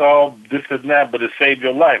 oh, alcohol, this and that, but it saved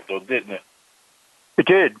your life, though, didn't it? It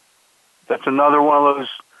did. That's another one of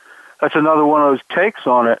those takes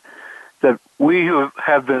on it, that we who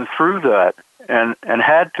have been through that and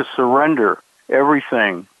had to surrender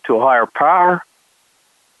everything to a higher power,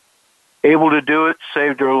 able to do it,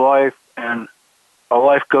 saved our life, and our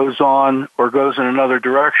life goes on or goes in another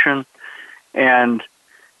direction. And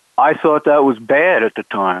I thought that was bad at the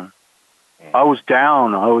time. I was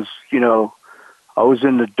down. I was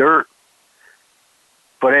in the dirt.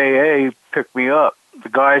 But AA picked me up. The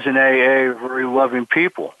guys in AA are very loving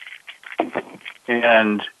people.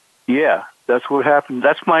 And, yeah, that's what happened.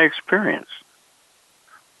 That's my experience.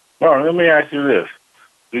 Well, let me ask you this.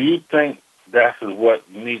 Do you think that's what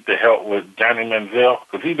needs to help with Johnny Manziel?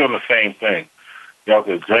 Because he's doing the same thing. You know,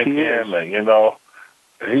 the drinking, and, you know,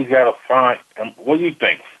 he's got to find. What do you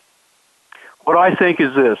think? What I think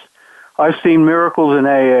is this. I've seen miracles in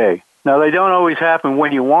AA. Now, they don't always happen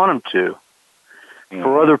when you want them to. Mm-hmm.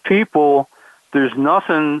 For other people, there's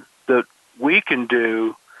nothing that we can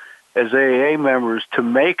do as AA members to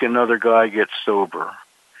make another guy get sober,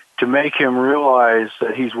 to make him realize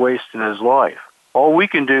that he's wasting his life. All we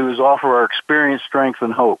can do is offer our experience, strength,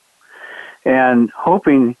 and hope. And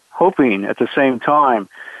hoping at the same time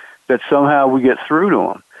that somehow we get through to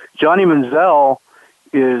him. Johnny Manziel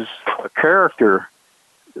is a character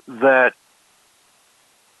that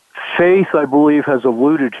faith, I believe, has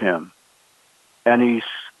eluded him. And he's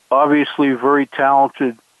obviously a very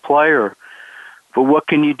talented player. But what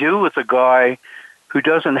can you do with a guy who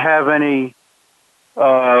doesn't have any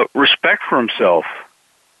respect for himself?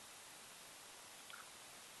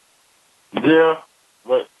 Yeah,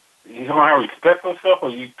 but he don't have respect for himself, or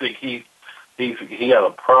you think he got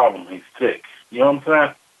a problem? He's sick. You know what I'm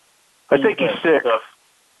saying? I think he's sick.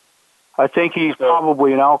 I think he's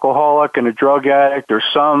probably an alcoholic and a drug addict or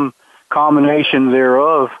some combination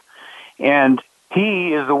thereof. And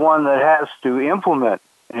he is the one that has to implement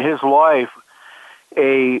in his life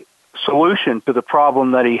a solution to the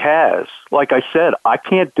problem that he has. Like I said, I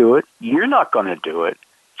can't do it. You're not going to do it.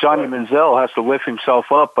 Johnny Manziel has to lift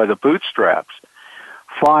himself up by the bootstraps.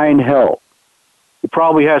 Find help. He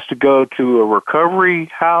probably has to go to a recovery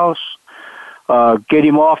house, get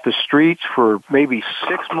him off the streets for maybe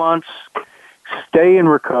 6 months, stay in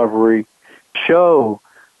recovery, show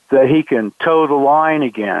that he can toe the line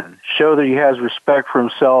again, show that he has respect for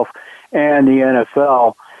himself and the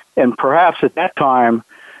NFL, and perhaps at that time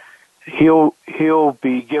he'll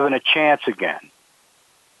be given a chance again.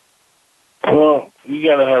 Well, you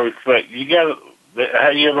gotta have respect.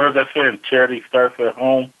 Have you ever heard that saying, charity starts at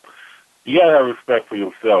home? You gotta have respect for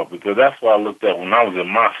yourself, because that's what I looked at when I was in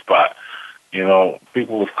my spot. You know,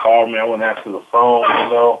 people was calling me, I wouldn't answer the phone,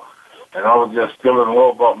 and I was just feeling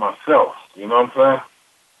low about myself. You know what I'm saying?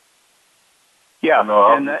 Yeah,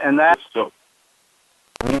 and that's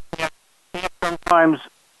sometimes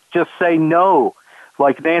just say no,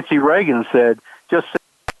 like Nancy Reagan said, just say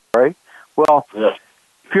no, right? Well, yeah.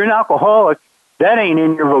 If you're an alcoholic, that ain't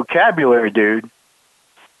in your vocabulary, dude.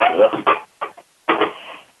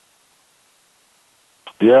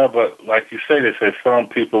 Yeah, but like you say, they say some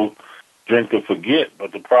people drink to forget,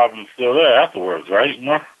 but the problem's still there afterwards,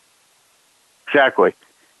 right? Exactly.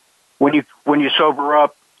 When you sober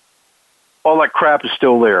up, all that crap is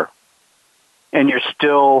still there, and you're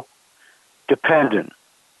still dependent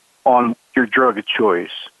on your drug of choice.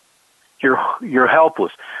 You're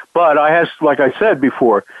helpless. But like I said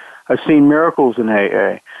before, I've seen miracles in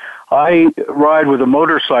AA. I ride with a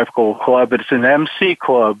motorcycle club. It's an MC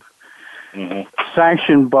club,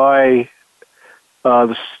 sanctioned by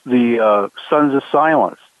the Sons of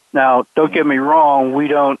Silence. Now, don't get me wrong. We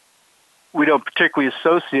don't particularly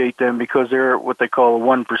associate them because they're what they call a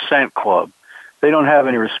 1% club. They don't have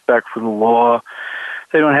any respect for the law.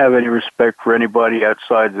 They don't have any respect for anybody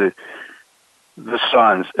outside the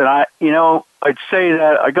Sons. And I'd say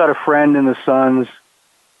that I got a friend in the Sons.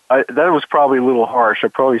 That was probably a little harsh. I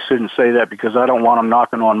probably shouldn't say that because I don't want them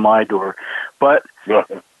knocking on my door. But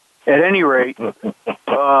at any rate,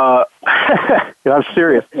 I'm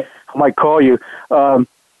serious. I might call you.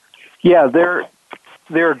 They're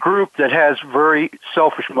a group that has very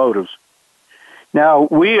selfish motives. Now,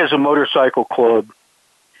 we as a motorcycle club,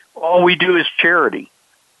 all we do is charity.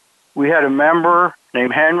 We had a member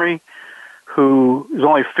named Henry who is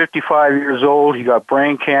only 55 years old. He got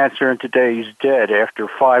brain cancer, and today he's dead after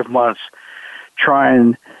 5 months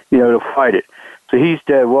trying, to fight it. So he's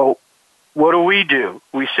dead. Well, what do?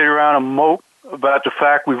 We sit around and mope about the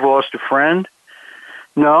fact we've lost a friend?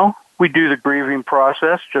 No, we do the grieving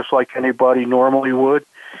process just like anybody normally would.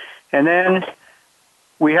 And then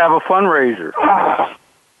we have a fundraiser.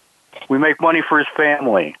 We make money for his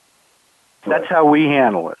family. That's how we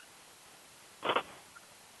handle it.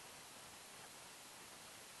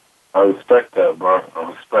 I respect that, bro.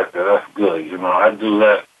 I respect that. That's good. I do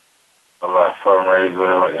that a lot,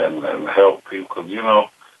 fundraiser and help people, because, you know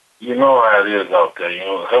how it is out there.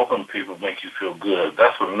 Helping people makes you feel good.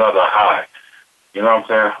 That's another high. You know what I'm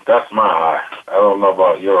saying? That's my high. I don't know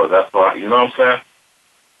about yours. That's my, you know what I'm saying?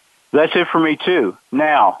 That's it for me, too.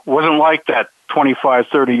 Now, it wasn't like that 25,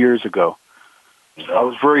 30 years ago. No. I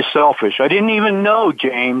was very selfish. I didn't even know,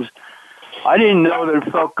 James. I didn't know that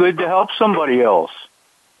it felt good to help somebody else.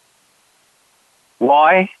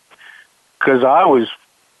 Why? Because I was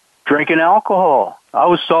drinking alcohol. I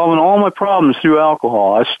was solving all my problems through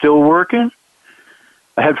alcohol. I was still working.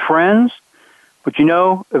 I had friends. But,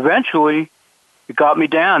 eventually it got me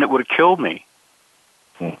down. It would have killed me.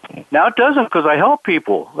 Now it doesn't, because I help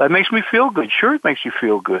people. That makes me feel good. Sure, it makes you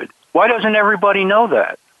feel good. Why doesn't everybody know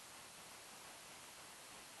that?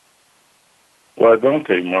 Why don't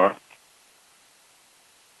they, Mark?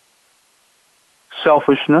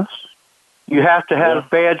 selfishness. You have to have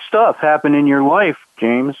bad stuff happen in your life,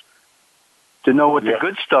 James, to know what the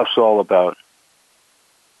good stuff's all about.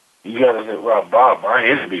 You got to hit rock bottom. I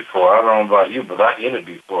hit it before. I don't know about you, but I hit it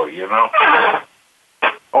before, you know?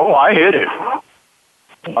 Oh, I hit it.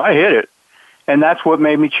 I hit it. And that's what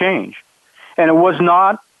made me change. And it was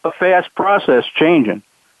not a fast process changing.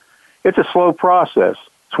 It's a slow process.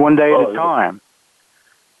 It's one day at a time.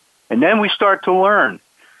 And then we start to learn.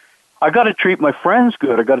 I got to treat my friends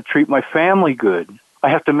good. I got to treat my family good. I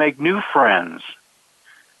have to make new friends.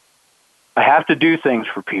 I have to do things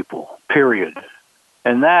for people, period.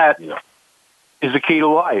 And that is the key to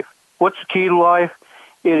life. What's the key to life?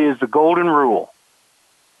 It is the golden rule.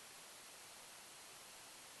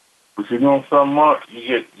 But you know something, Mark?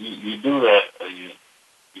 You do that, you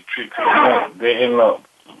treat people good, they end up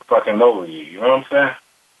fucking over you. You know what I'm saying?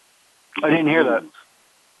 I didn't hear that.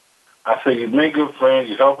 I say you make good friends,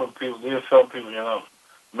 you helping people, then some people,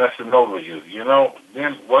 messing over you. You know,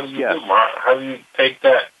 then what do you do, Mark? How do you take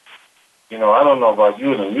that? You know, I don't know about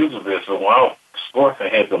you in the music business, but when I was sports and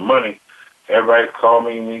had the money, everybody called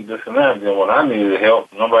me, need this and that. And then when I needed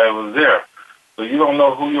help, nobody was there. So you don't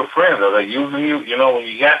know who your friends are. They're using you, when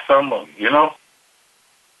you got someone,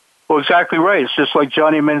 Well, exactly right. It's just like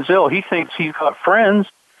Johnny Manziel. He thinks he's got friends.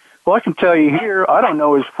 Well, I can tell you here, I don't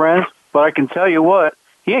know his friends, but I can tell you what,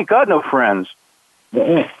 he ain't got no friends.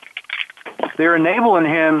 Mm-hmm. They're enabling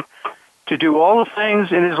him to do all the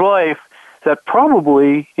things in his life that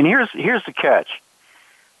probably, and here's the catch,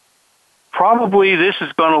 probably this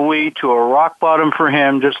is going to lead to a rock bottom for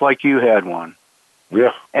him just like you had one.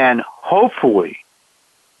 Yeah. And hopefully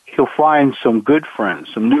he'll find some good friends,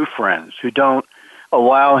 some new friends who don't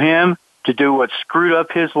allow him to do what screwed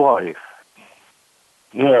up his life.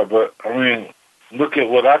 Yeah, but, look at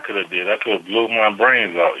what I could have did. I could have blew my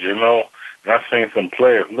brains out, And I've seen some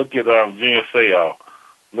players. Look at Junior Seau.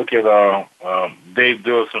 Look at Dave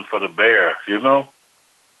Dillison for the Bears, Yep.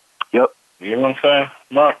 You know what I'm saying,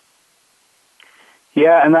 Mark?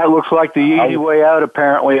 Yeah, and that looks like the easy way out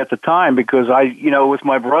apparently at the time because with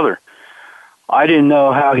my brother, I didn't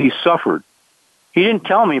know how he suffered. He didn't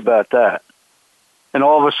tell me about that. And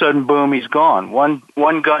all of a sudden, boom, he's gone. One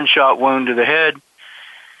gunshot wound to the head,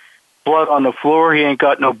 blood on the floor. He ain't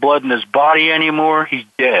got no blood in his body anymore. He's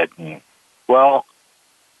dead. Mm. Well,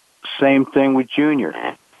 same thing with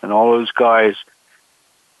Junior and all those guys.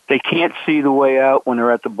 They can't see the way out when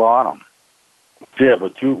they're at the bottom. Yeah,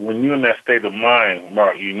 but when you're in that state of mind,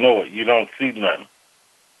 Mark, you know it. You don't see nothing.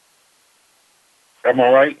 Am I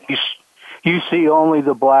right? You see only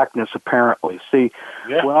the blackness, apparently. See,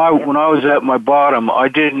 when I was at my bottom, I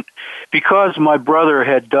didn't, because my brother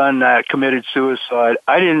had done that, committed suicide.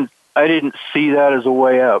 I didn't see that as a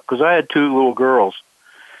way out because I had 2 little girls,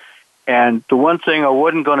 and the one thing I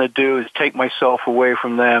wasn't going to do is take myself away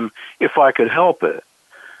from them if I could help it.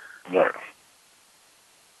 Right.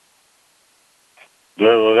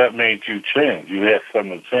 Well, that made you change. You had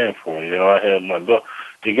something to change for. I had my daughter.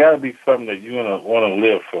 You got to be something that you want to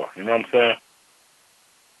live for. You know what I'm saying?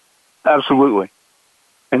 Absolutely.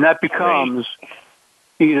 And that becomes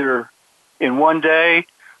either in one day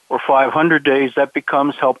or 500 days, that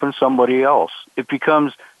becomes helping somebody else. It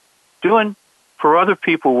becomes doing for other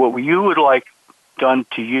people what you would like done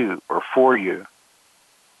to you or for you.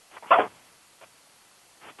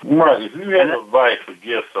 Right. If you had advice to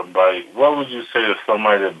give somebody, what would you say to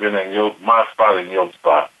somebody that's been in my spot and your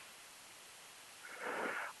spot?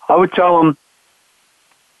 I would tell them,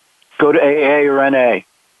 go to AA or NA.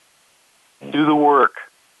 Do the work.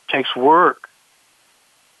 It takes work.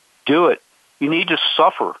 Do it. You need to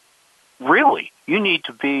suffer. Really. You need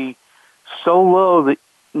to be so low that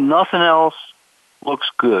nothing else looks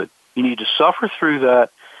good. You need to suffer through that,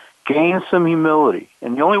 gain some humility.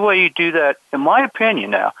 And the only way you do that, in my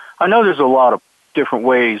opinion now, I know there's a lot of different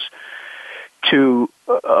ways to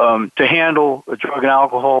handle a drug and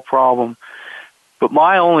alcohol problem, but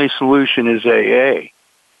my only solution is AA.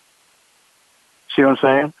 See what I'm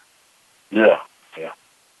saying? Yeah.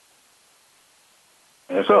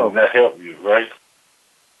 And so that helped you, right?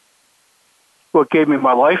 Well, it gave me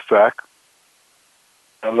my life back.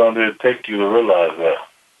 How long did it take you to realize that?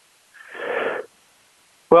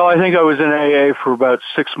 Well, I think I was in AA for about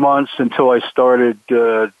 6 months until I started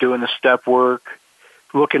doing the step work,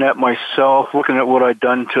 looking at myself, looking at what I'd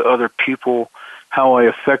done to other people, how I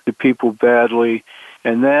affected people badly.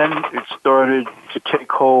 And then it started to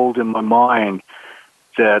take hold in my mind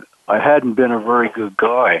that I hadn't been a very good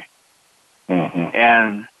guy. Mm-hmm.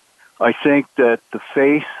 And I think that the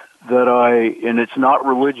faith that and it's not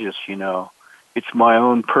religious, it's my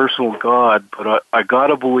own personal God, but I got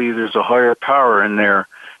to believe there's a higher power in there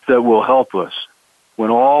that will help us. when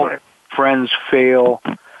all friends fail,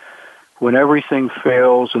 when everything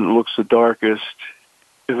fails and it looks the darkest,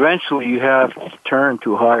 eventually you have to turn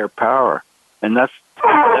to a higher power. And that's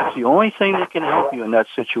the only thing that can help you in that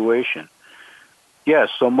situation. Yes,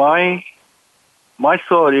 so my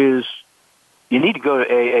thought is you need to go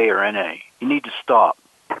to AA or NA. You need to stop.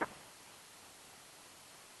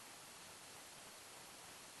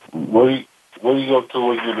 Where do you go to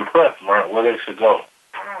when you're depressed, Mark? Where they should go?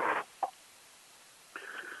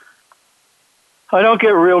 I don't get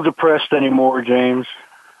real depressed anymore, James.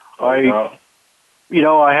 I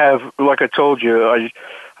have, like I told you,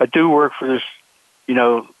 I do work for this,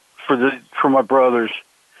 for my brothers,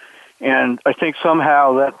 and I think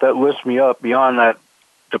somehow that lifts me up beyond that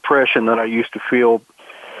depression that I used to feel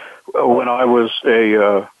when I was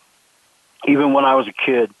even when I was a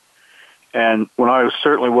kid, and when I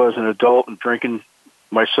certainly was an adult and drinking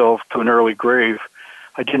myself to an early grave.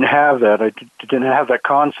 I didn't have that. I didn't have that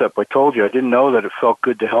concept. I told you I didn't know that it felt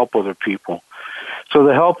good to help other people. So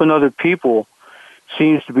the helping other people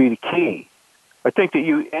seems to be the key. I think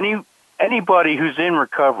that anybody who's in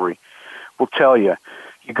recovery will tell you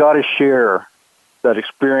got to share that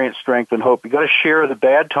experience, strength, and hope. You got to share the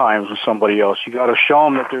bad times with somebody else. You got to show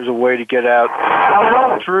them that there's a way to get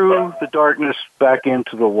out through the darkness back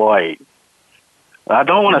into the light. I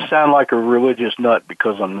don't want to sound like a religious nut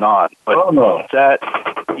because I'm not, but that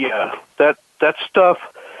stuff,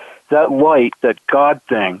 that light, that God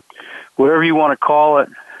thing, whatever you want to call it,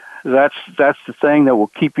 that's the thing that will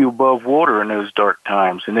keep you above water in those dark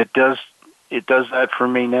times, and it does that for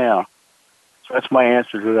me now. So that's my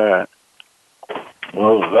answer to that.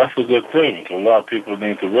 Well, that's a good thing. A lot of people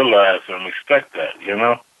need to realize and respect that.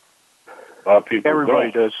 A lot of people.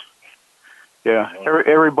 Everybody does. Yeah,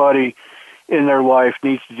 everybody in their life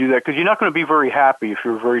needs to do that, because you're not going to be very happy if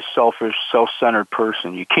you're a very selfish, self-centered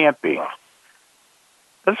person. You can't be.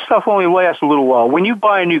 That stuff only lasts a little while. When you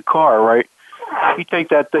buy a new car, right, you take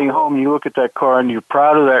that thing home, you look at that car, and you're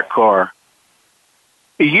proud of that car.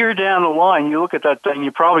 A year down the line, you look at that thing,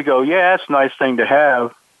 you probably go, yeah, that's a nice thing to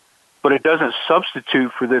have, but it doesn't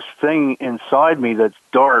substitute for this thing inside me that's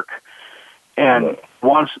dark and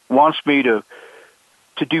wants me to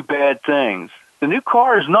do bad things. The new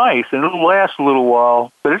car is nice, and it'll last a little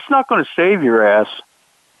while, but it's not going to save your ass.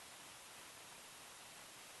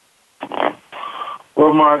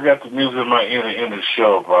 Well, Mark, I got the music in my ear to end the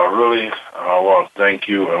show, but I want to thank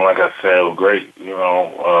you. And like I said, it was great,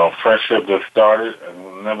 friendship that started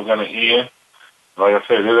and never going to end. Like I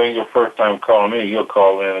said, it ain't your first time calling me. You'll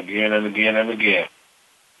call in again and again and again.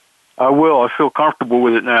 I will. I feel comfortable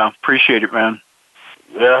with it now. Appreciate it, man.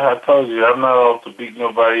 Yeah, I told you, I'm not out to beat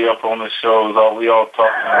nobody up on the show. We all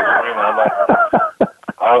talking.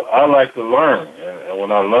 I like to learn, and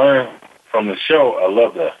when I learn from the show, I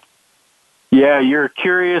love that. Yeah, you're a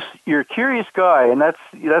curious guy, and that's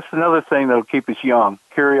another thing that'll keep us young.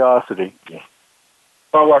 Curiosity. Yeah.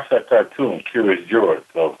 I watched that cartoon, Curious George,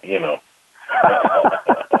 so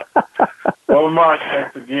Well, Mark,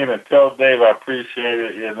 thanks again, and tell Dave I appreciate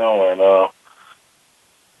it, and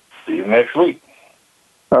see you next week.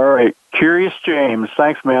 All right. Curious James.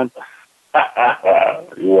 Thanks, man.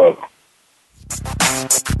 You're welcome.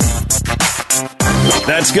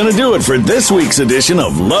 That's going to do it for this week's edition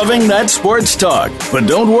of Loving That Sports Talk. But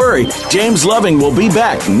don't worry, James Loving will be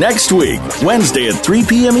back next week, Wednesday at 3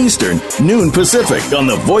 p.m. Eastern, noon Pacific, on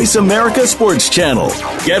the Voice America Sports Channel.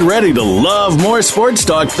 Get ready to love more sports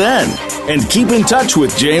talk then. And keep in touch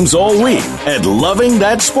with James all week at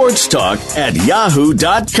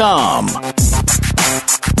lovingthatsportstalk@yahoo.com.